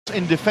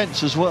in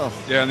defence as well.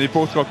 Yeah, and they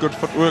both got good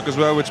footwork as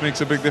well, which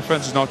makes a big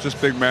difference. It's not just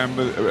big men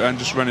and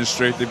just running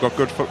straight. They've got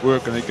good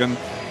footwork, and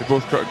they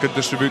both got good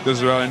distributors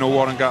as well. I know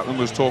Warren Gatland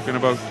was talking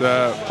about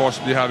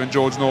possibly having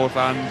George North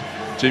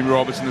and Jamie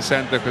Roberts in the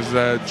centre,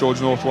 because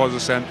George North was a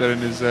centre in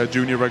his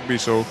junior rugby,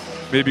 so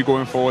maybe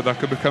going forward that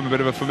could become a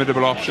bit of a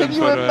formidable option. Can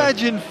you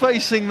imagine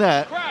facing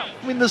that?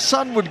 I mean, the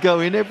sun would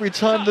go in every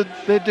time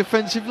their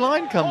defensive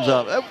line comes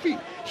up. That would be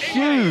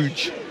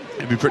huge.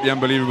 It'd be pretty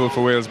unbelievable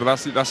for Wales, but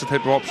that's the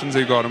type of options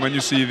they've got. And when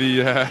you see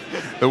the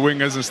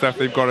wingers and stuff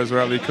they've got as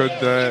well, they could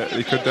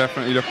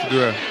definitely look to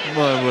do it.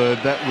 My word,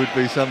 that would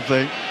be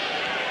something.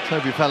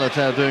 Toby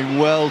Faletau doing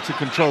well to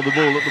control the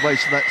ball at the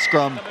base of that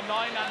scrum,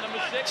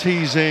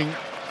 teasing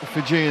the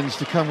Fijians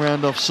to come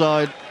round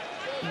offside.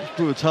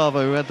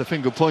 Buatavo, who had the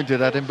finger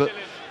pointed at him, but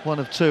one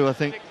of two, I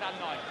think.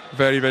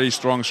 Very, very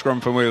strong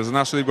scrum from Wales, and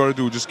that's what they've got to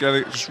do.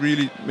 Just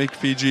really make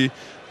Fiji,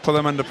 put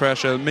them under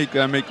pressure, make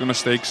the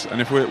mistakes,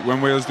 and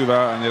when Wales do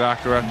that and they're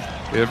accurate,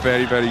 they're a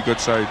very, very good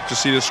side.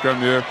 Just see the scrum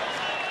here.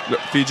 Look,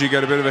 Fiji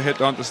get a bit of a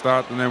hit on to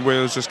start, and then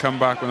Wales just come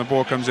back when the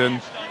ball comes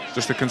in.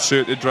 Just a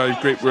concerted drive,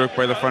 great work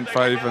by the front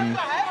five, and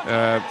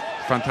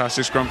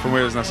fantastic scrum from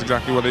Wales, and that's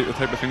exactly what the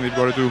type of thing they've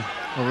got to do.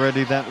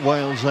 Already that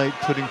Wales 8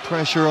 putting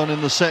pressure on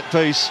in the set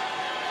piece.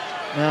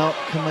 Now,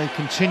 can they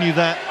continue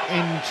that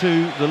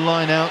into the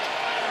line out?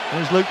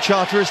 There's Luke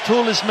Charteris,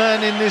 tallest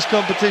man in this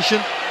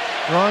competition.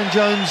 Ryan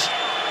Jones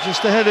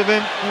just ahead of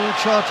him.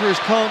 Charteris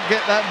can't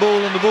get that ball,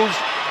 and the ball's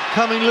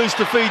coming loose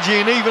to Fiji,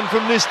 and even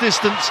from this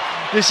distance,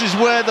 this is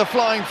where the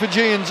flying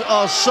Fijians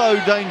are so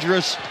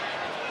dangerous.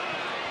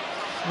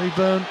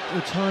 Rayburn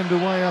timed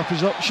away up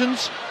his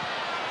options.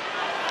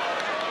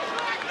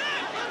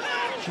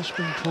 Just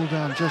been pulled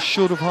down, just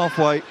short of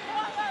halfway.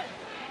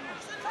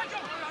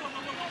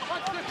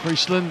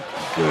 Priestland,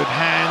 good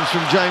hands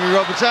from Jamie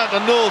Roberts out to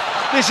North.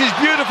 This is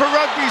beautiful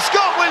rugby.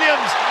 Scott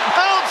Williams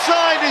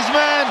outside his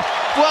man.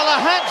 Well, a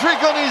hat-trick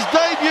on his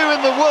debut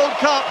in the World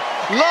Cup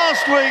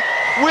last week.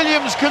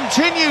 Williams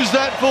continues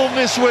that form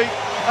this week,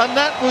 and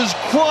that was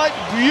quite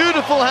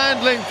beautiful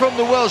handling from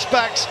the Welsh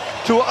backs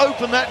to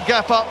open that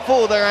gap up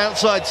for their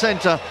outside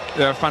centre.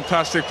 Yeah,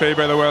 fantastic play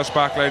by the Welsh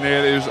backline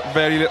here. There was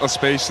very little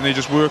space, and they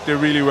just worked it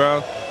really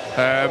well.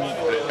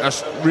 A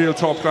real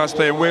top-class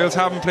play. And Wales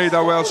haven't played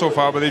that well so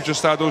far, but they've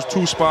just had those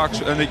two sparks,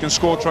 and they can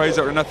score tries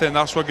out of nothing.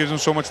 That's what gives them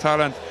so much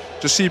talent.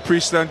 Just see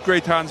Priestland,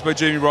 great hands by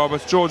Jamie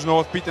Roberts. George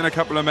North beating a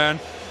couple of men,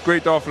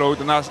 great offload,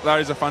 and that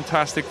is a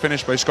fantastic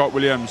finish by Scott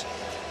Williams.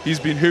 He's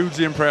been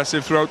hugely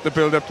impressive throughout the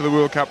build-up to the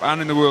World Cup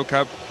and in the World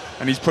Cup,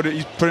 and he's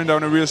putting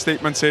down a real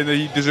statement saying that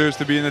he deserves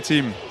to be in the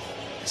team.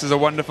 This is a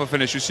wonderful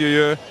finish. You see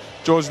here,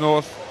 George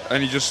North,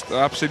 and he just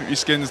absolutely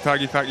skins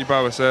Tagi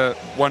Bao. It's a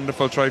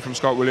wonderful try from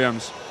Scott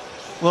Williams.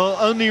 Well,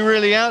 only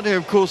really out here,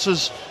 of course,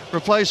 as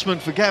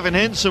replacement for Gavin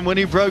Henson when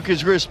he broke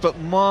his wrist, but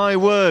my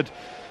word,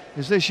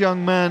 is this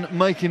young man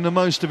making the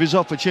most of his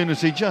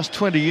opportunity, just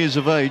 20 years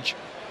of age.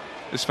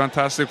 It's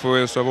fantastic for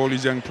Wales to have all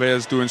these young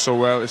players doing so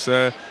well. It's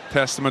a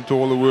testament to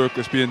all the work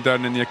that's being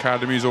done in the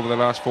academies over the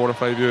last 4 or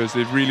 5 years.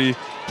 They've really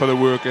put the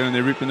work in, and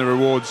they're reaping the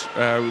rewards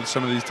with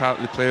some of these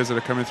talented players that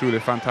are coming through.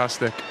 They're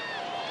fantastic.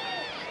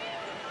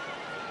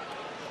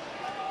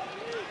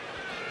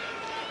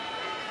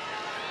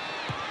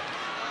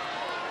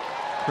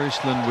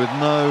 Priestland with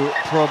no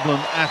problem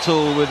at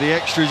all with the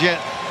extras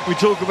yet. We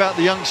talk about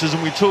the youngsters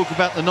and we talk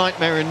about the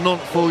nightmare in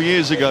Nantes 4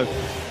 years ago,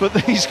 but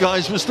these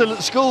guys were still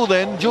at school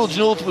then. George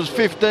North was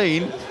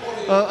 15,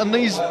 and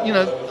these, you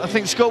know, I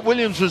think Scott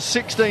Williams was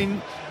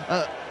 16.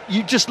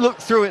 You just look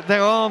through it,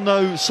 there are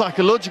no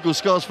psychological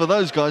scars for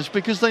those guys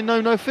because they know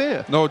no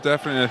fear. No,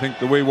 definitely. I think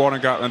the way Warren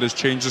Gatland has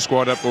changed the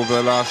squad up over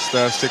the last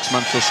 6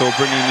 months or so,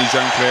 bringing in these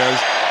young players,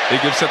 they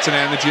give such an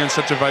energy and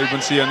such a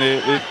vibrancy, and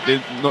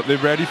they're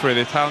ready for it.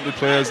 They're talented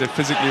players, they're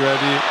physically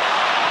ready.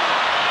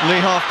 Lee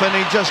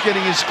Halfpenny just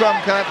getting his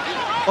scrum cap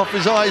off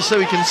his eyes so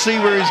he can see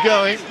where he's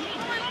going.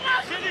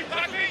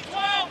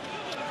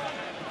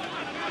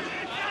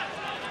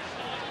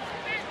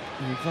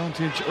 The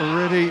advantage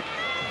already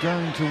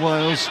going to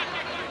Wales.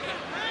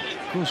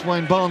 Of course,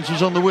 Wayne Barnes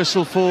was on the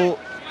whistle for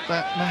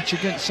that match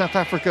against South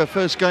Africa,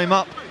 first game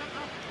up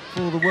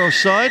for the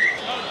Welsh side.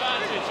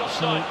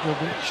 So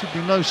there should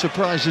be no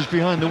surprises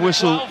behind the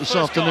whistle this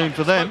afternoon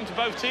for them.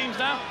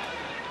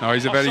 No,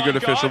 he's a very good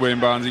official, Wayne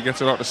Barnes. He gets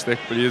a lot of stick,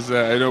 but he is.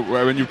 I know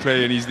when you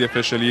play and he's the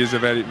official, he is a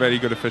very, very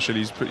good official.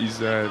 He's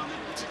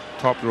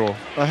top draw.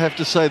 I have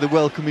to say the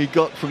welcome he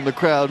got from the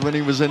crowd when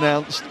he was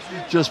announced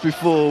just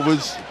before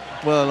was,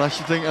 well, I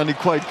should think only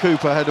Quade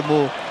Cooper had a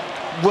more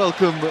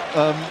welcome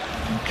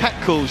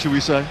catcall, should we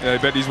say. Yeah, I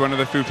bet he's one of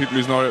the few people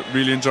who's not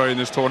really enjoying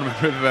this tournament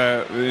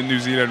in New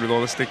Zealand with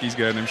all the stick he's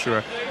getting, I'm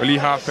sure. Well, Lee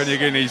Halfpenny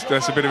again,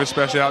 that's a bit of a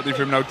speciality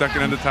for him now,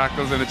 ducking under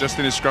tackles and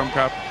adjusting his scrum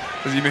cap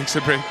as he makes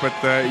a break, but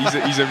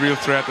he's a real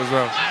threat as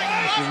well.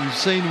 So we've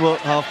seen what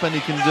Halfpenny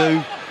can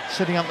do,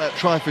 setting up that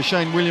try for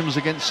Shane Williams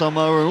against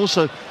Samoa, and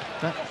also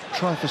that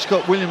try for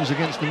Scott Williams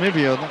against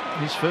Namibia,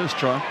 his first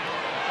try.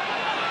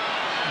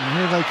 And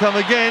here they come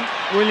again.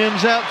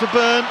 Williams out to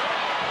Byrne,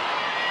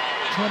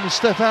 trying to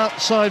step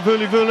outside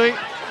Vuli Vuli.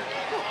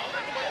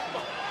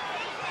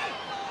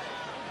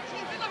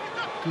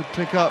 Good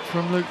pick up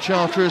from Luke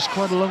Charteris,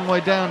 quite a long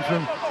way down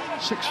from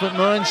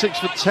 6'9",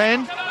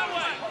 6'10".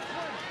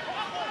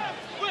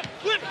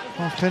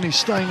 Halfpenny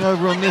staying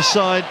over on this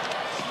side.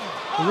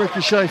 The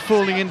ricochet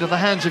falling into the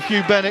hands of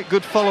Hugh Bennett.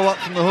 Good follow-up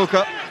from the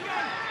hooker.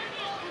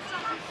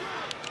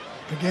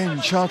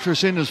 Again,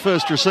 Charteris in as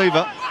first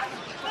receiver.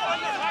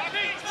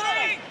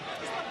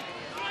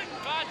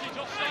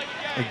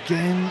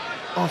 Again,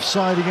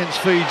 offside against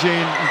Fiji,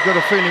 and you've got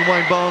a feeling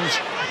Wayne Barnes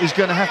is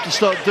going to have to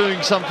start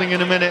doing something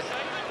in a minute.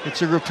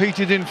 It's a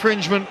repeated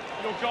infringement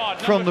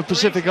from the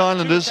Pacific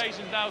Islanders.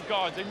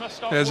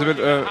 There's a bit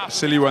of a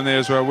silly one there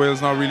as well.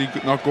 Wales not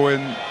going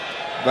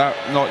that,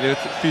 not yet.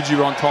 Fiji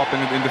were on top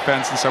in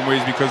defence in some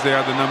ways because they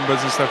had the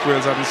numbers and stuff.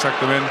 Wales hadn't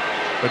sucked them in.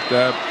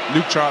 But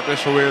Luke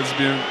Charteris for Wales has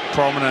been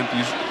prominent.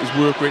 His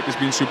work rate has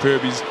been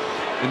superb.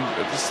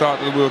 At the start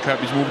of the World Cup,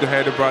 he's moved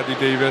ahead of Bradley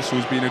Davis,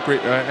 who's been a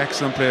great,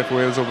 excellent player for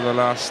Wales over the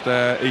last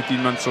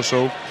 18 months or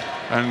so.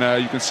 And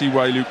you can see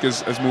why Luke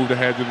has moved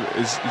ahead.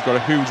 He's got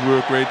a huge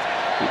work rate.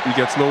 He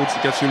gets you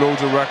loads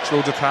of rucks,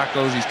 loads of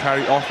tackles. He's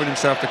offering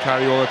himself to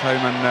carry all the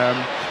time, and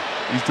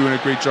he's doing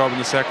a great job in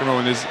the second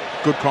row. And there's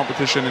good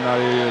competition in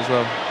that area as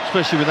well.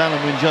 Especially with Alan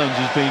Wynne-Jones,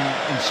 who's been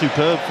in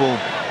superb form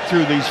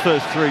through these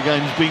first 3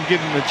 games, being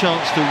given the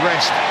chance to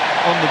rest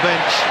on the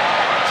bench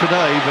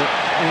today, but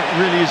it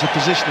really is a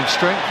position of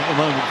strength at the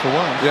moment for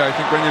Wales. Yeah, I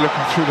think when you're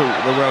looking through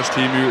the Welsh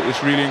team,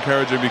 it's really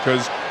encouraging,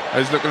 because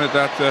I was looking at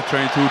that 22,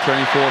 24,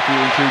 if you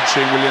include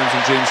Shane Williams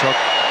and James Hook,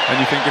 and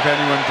you think if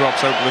anyone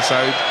drops out to the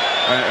side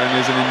and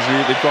there's an injury,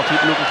 they've got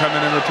people who can come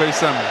in and replace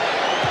them.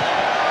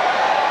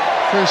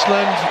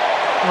 Friesland,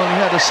 well, he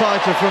had a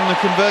sighter from the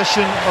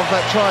conversion of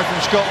that try from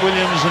Scott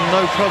Williams, and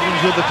no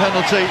problems with the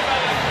penalty,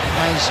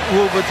 as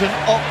Warburton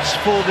opts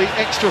for the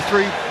extra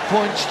 3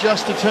 points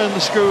just to turn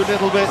the screw a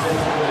little bit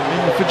in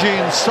the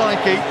Fijian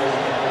psyche.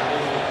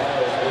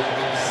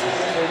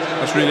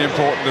 That's really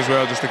important as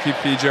well, just to keep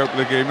Fiji out of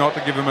the game, not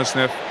to give them a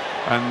sniff,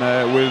 and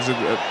Wales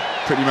are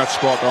pretty much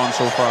spot on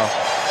so far.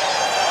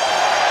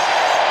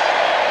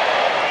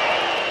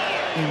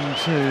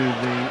 Into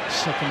the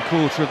second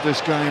quarter of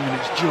this game, and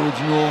it's George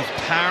North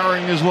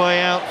powering his way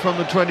out from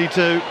the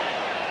 22.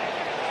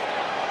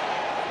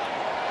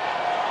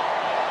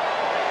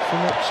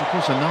 Phillips, of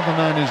course, another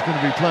man who's going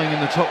to be playing in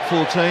the top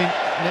 14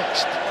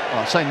 next,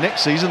 well, I say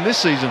next season, this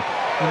season,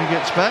 when he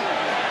gets back.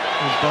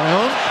 There's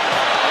Bayon.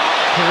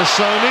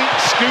 Kerasoni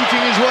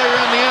scooting his way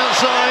around the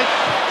outside.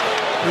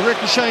 The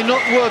ricochet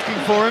not working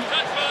for him.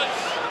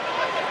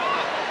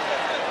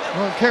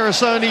 Well,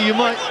 Kerasoni, you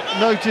might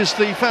notice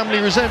the family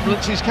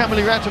resemblance. He's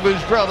Kamali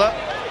Ratabu's brother.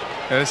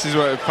 Yeah, this is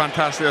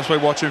fantastic. That's why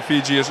watching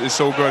Fiji is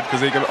so good, because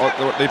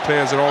they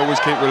players are always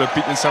capable of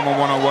beating someone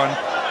one-on-one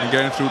and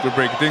getting through to the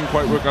break. It didn't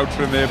quite work out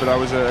for him there, but that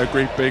was a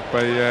great break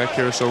by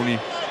Kerasoni.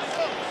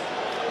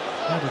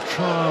 Had a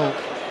trial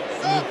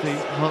with the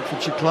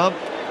Hertfordshire club.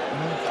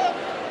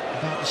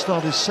 About to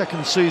start his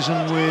second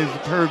season with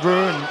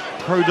Peregrine and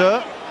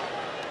Proder.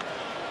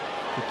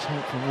 Good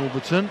take from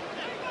Warburton.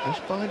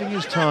 Just biding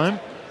his time.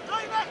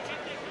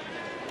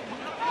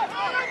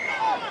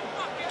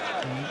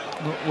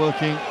 Not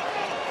working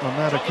on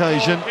that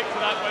occasion.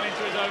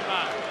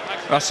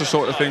 That's the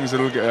sort of things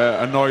that'll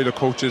annoy the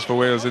coaches for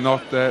Wales. They're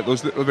not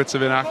those little bits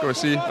of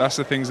inaccuracy. That's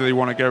the things that they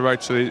want to get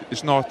right. So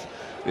it's not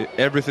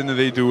everything that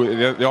they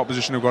do. The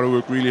opposition have got to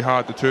work really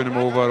hard to turn them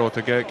over or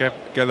to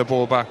get the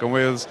ball back. And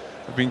Wales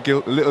have been a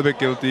little bit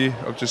guilty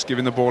of just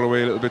giving the ball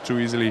away a little bit too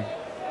easily.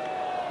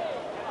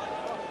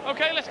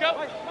 Okay, let's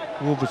go.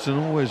 Warburton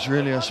always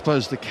really, I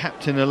suppose, the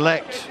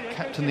captain-elect,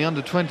 captain the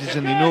under-20s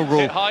in the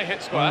inaugural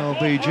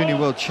ILB Junior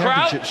World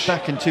Championships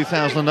back in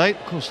 2008.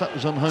 Of course, that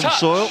was on home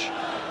soil.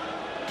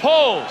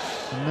 Pause.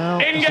 And now,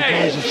 as the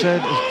guys have said,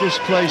 has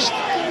displaced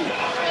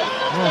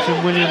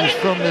Martin Williams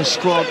from this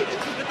squad and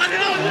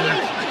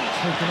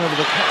taken over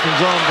the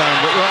captain's armband.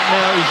 But right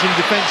now he's in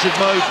defensive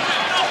mode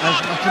as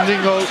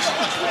Matandingo is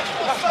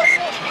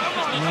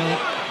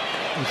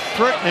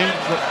threatening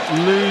but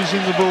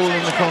losing the ball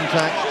in the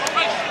contact.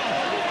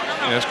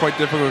 Yeah, it's quite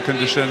difficult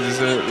conditions. There's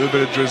a little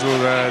bit of drizzle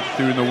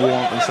during the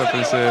warmth and stuff.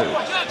 The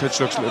pitch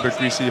looks a little bit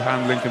greasy.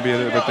 Handling can be a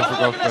little bit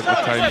difficult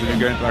at times when you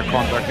get into that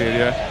contact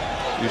area.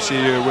 You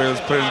see Wales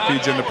putting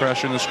Fiji under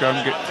pressure in the scrum,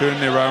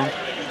 turning it around.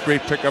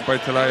 Great pick-up by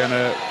Talai and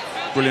a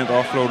brilliant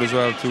offload as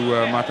well to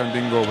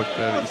Matandingo, but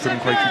he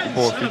couldn't quite keep the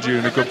ball. Fiji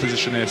in a good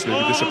position here, so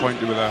they'll be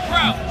disappointed with that.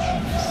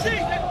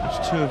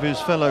 Two of his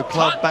fellow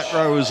club back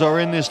rowers are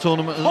in this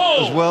tournament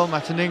as well.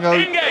 Matandingo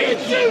and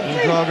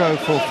Drago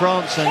for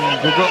France and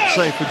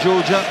Gugotse for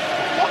Georgia.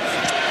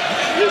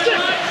 Moved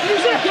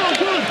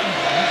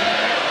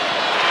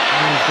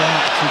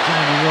out to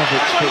Jamie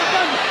Roberts, but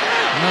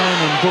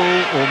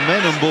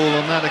men and ball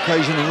on that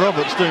occasion, and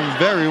Roberts doing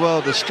very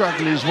well to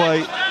struggle his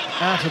way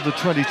out of the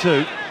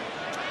 22.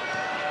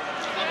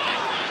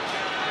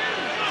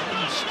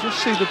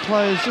 Just see the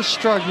players just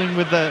struggling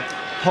with their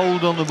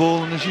hold on the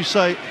ball, and as you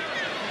say,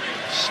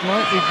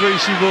 slightly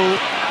greasy ball,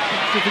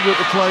 difficult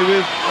to play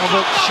with.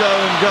 Roberts show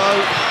and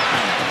go.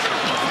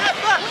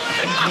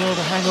 He's able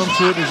to hang on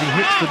to it as he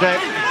hits the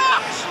deck.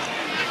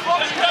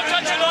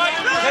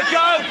 Let's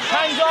go.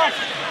 Hands off.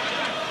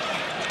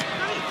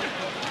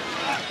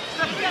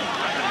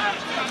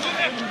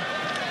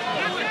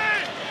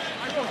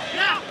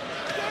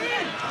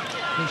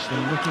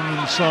 Priestland looking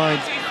inside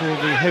for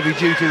the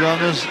heavy-duty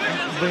runners,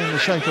 being the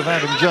shape of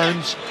Adam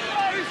Jones.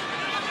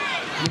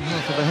 In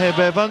half of the Hair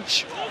Bear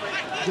bunch,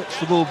 gets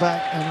the ball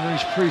back, and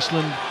Reece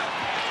Priestland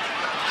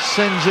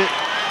sends it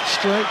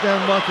straight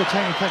down Michael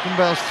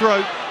Tangi-Packenbau's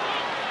throat.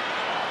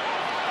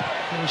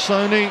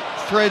 Sony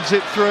threads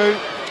it through.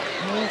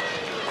 Well,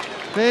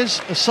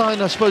 there's a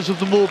sign, I suppose, of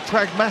the more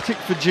pragmatic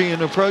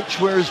Fijian approach,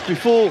 whereas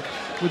before,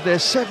 with their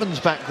sevens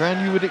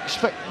background, you would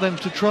expect them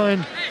to try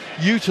and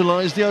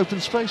utilise the open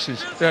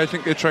spaces. Yeah, I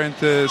think they're trying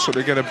to sort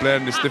of get a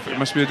blend. It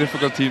must be a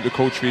difficult team to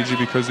coach, Fiji,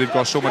 because they've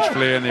got so much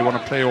flair and they want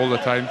to play all the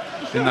time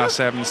in that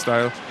seven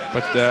style.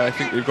 But I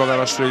think they've got that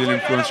Australian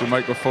influence with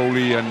Michael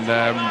Foley and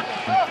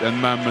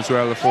Mam as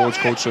well, the forwards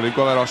coach. So they've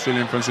got that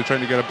Australian influence. They're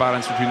trying to get a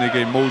balance between the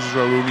game. Moses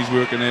Rarooni's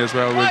working there as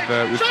well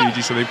with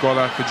Fiji, so they've got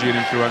that Fijian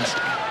influence.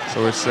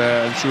 So it's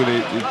I'm sure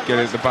they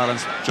get the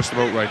balance just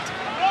about right.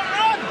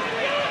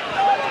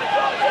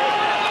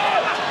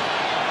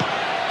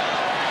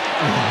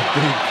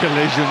 Big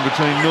collision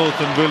between North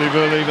and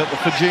Vuli, but the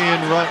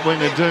Fijian right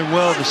winger doing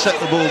well to set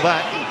the ball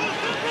back.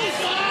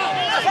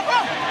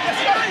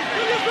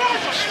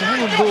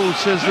 Stolen ball,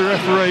 says the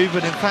referee,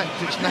 but in fact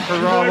it's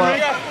Nakarawa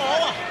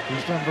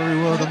who's done very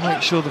well to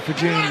make sure the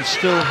Fijians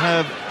still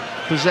have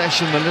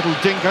possession. The little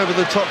dink over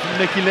the top from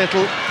Nicky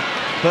Little.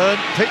 Byrne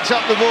picks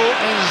up the ball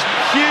and there's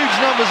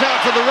huge numbers out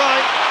to the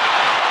right.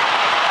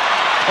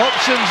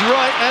 Options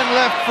right and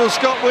left for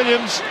Scott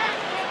Williams.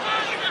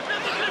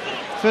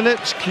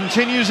 Phillips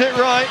continues it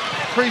right.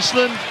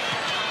 Priestland,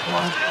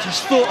 well, I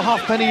just thought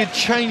Halfpenny had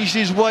changed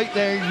his weight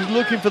there. He was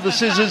looking for the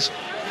scissors,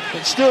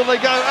 but still they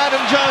go.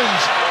 Adam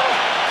Jones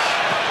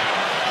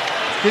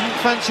didn't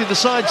fancy the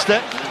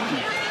sidestep.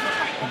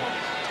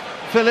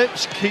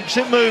 Phillips keeps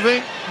it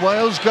moving.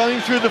 Wales going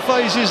through the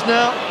phases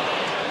now.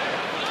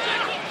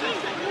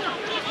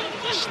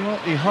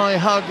 Slightly high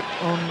hug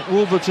on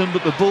Warburton,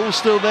 but the ball's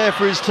still there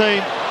for his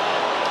team.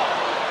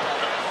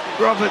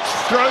 Roberts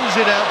throws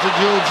it out to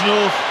George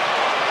North.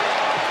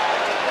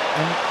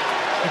 And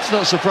it's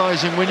not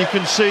surprising when you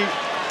can see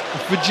a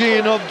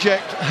Fijian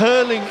object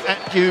hurling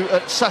at you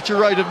at such a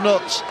rate of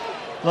knots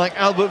like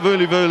Albert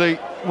Vuli.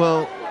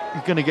 Well,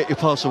 you're going to get your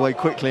pass away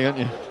quickly, aren't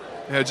you?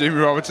 Yeah, Jamie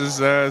Roberts has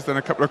done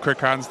a couple of quick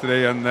hands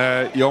today, and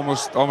he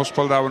almost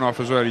pulled that one off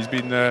as well. He's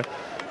been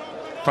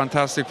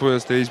fantastic for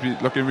us today. He's been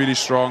looking really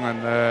strong,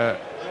 and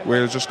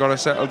Wales just got to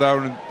settle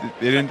down and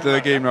they're into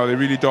the game now. They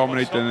really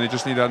dominate, and they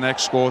just need that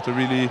next score to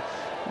really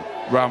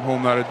ram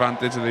home that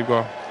advantage that they've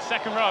got.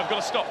 Second row, I've got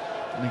to stop.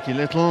 Nicky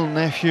Little,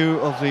 nephew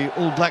of the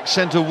All Black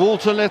centre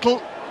Walter Little,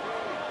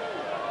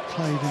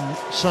 played in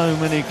so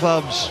many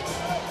clubs.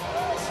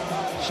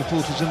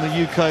 Supporters in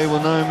the UK will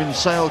know him in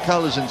Sale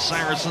colours, in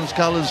Saracens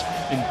colours,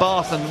 in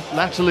Bath and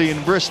latterly in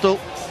Bristol.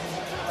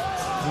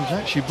 He was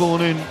actually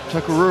born in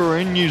Takarura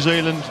in New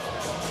Zealand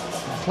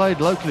and played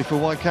locally for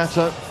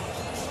Waikato.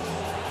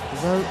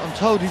 Although I'm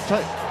told he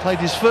played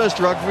his first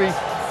rugby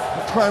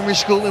at primary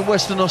school in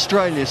Western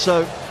Australia,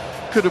 so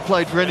could have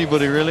played for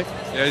anybody really.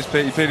 Yeah, he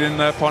played in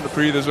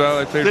Pontypridd as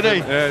well. Did he?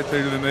 Yeah, he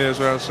played with him there as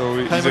well.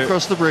 So came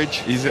across the bridge.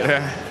 He's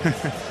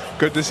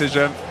good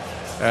decision.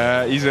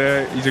 He's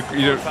a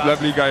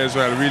lovely guy as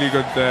well. A really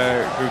good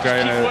guy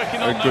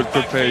and a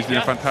good player. He's been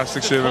a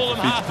fantastic servant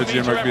for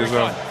Fijian rugby as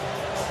well.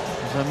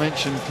 As I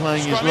mentioned,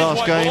 playing his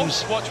last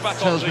games,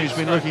 tells me he's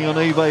been looking on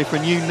eBay for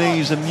new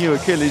knees and new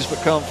Achilles,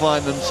 but can't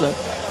find them. So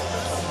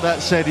that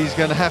said, he's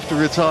going to have to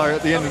retire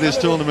at the end of this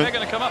tournament. They're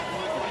going to come up.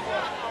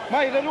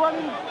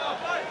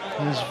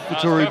 There's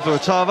Vittori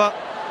Botava.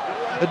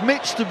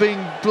 Admits to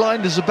being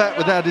blind as a bat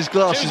without his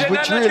glasses,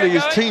 which really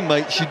is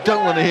teammates you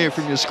don't want to hear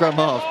from your scrum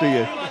half, do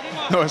you?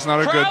 No, it's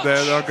not a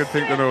good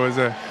thing to know, is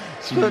it?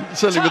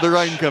 Certainly with the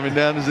rain coming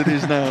down as it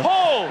is now.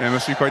 Yeah, it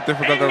must be quite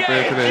difficult out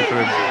there today for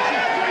him.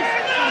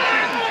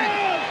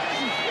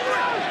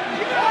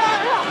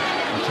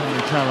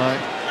 Tony Talai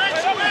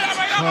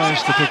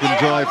tries to pick and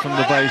drive from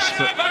the base,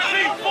 but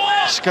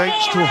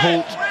escapes to a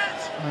halt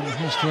and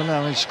has to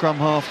allow his scrum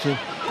half to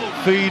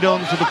feed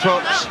on to the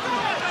props.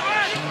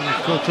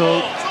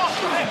 Koto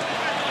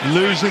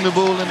losing the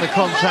ball in the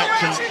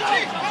contact, and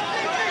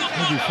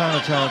maybe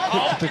Falatau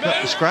quick to pick up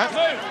the scrap. As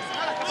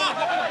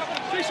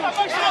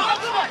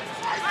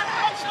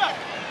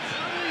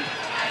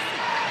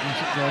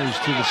it goes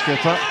to the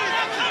skipper.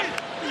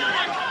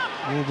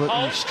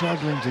 Warburton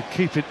struggling to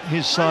keep it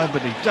his side,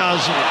 but he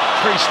does.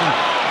 Priestland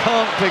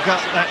can't pick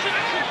up that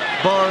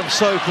bar of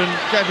soap, and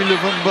Gabby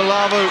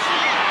Luvumbalavo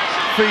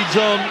feeds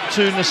on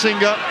to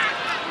Nasinga.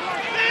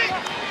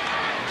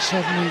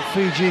 Suddenly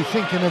Fiji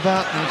thinking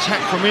about an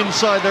attack from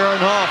inside their own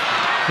half.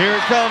 Here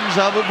it comes,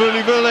 Albert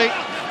Vuli.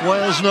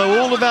 Wales know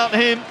all about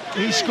him.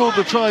 He scored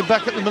the try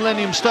back at the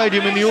Millennium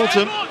Stadium in the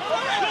autumn,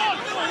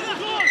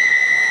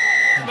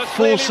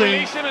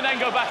 forcing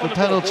the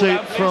penalty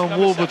from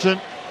Warburton.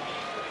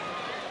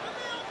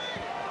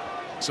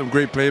 Some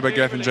great play by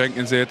Gethin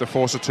Jenkins there to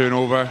force a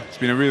turnover. It's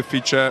been a real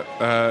feature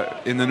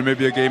in the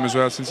Namibia game as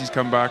well since he's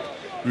come back.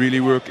 Really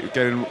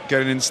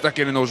stuck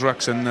in those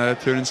rucks and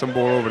turning some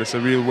ball over. It's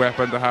a real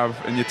weapon to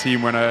have in your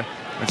team when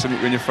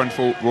your front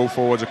row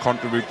forwards are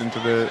contributing to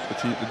the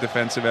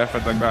defensive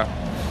effort like that.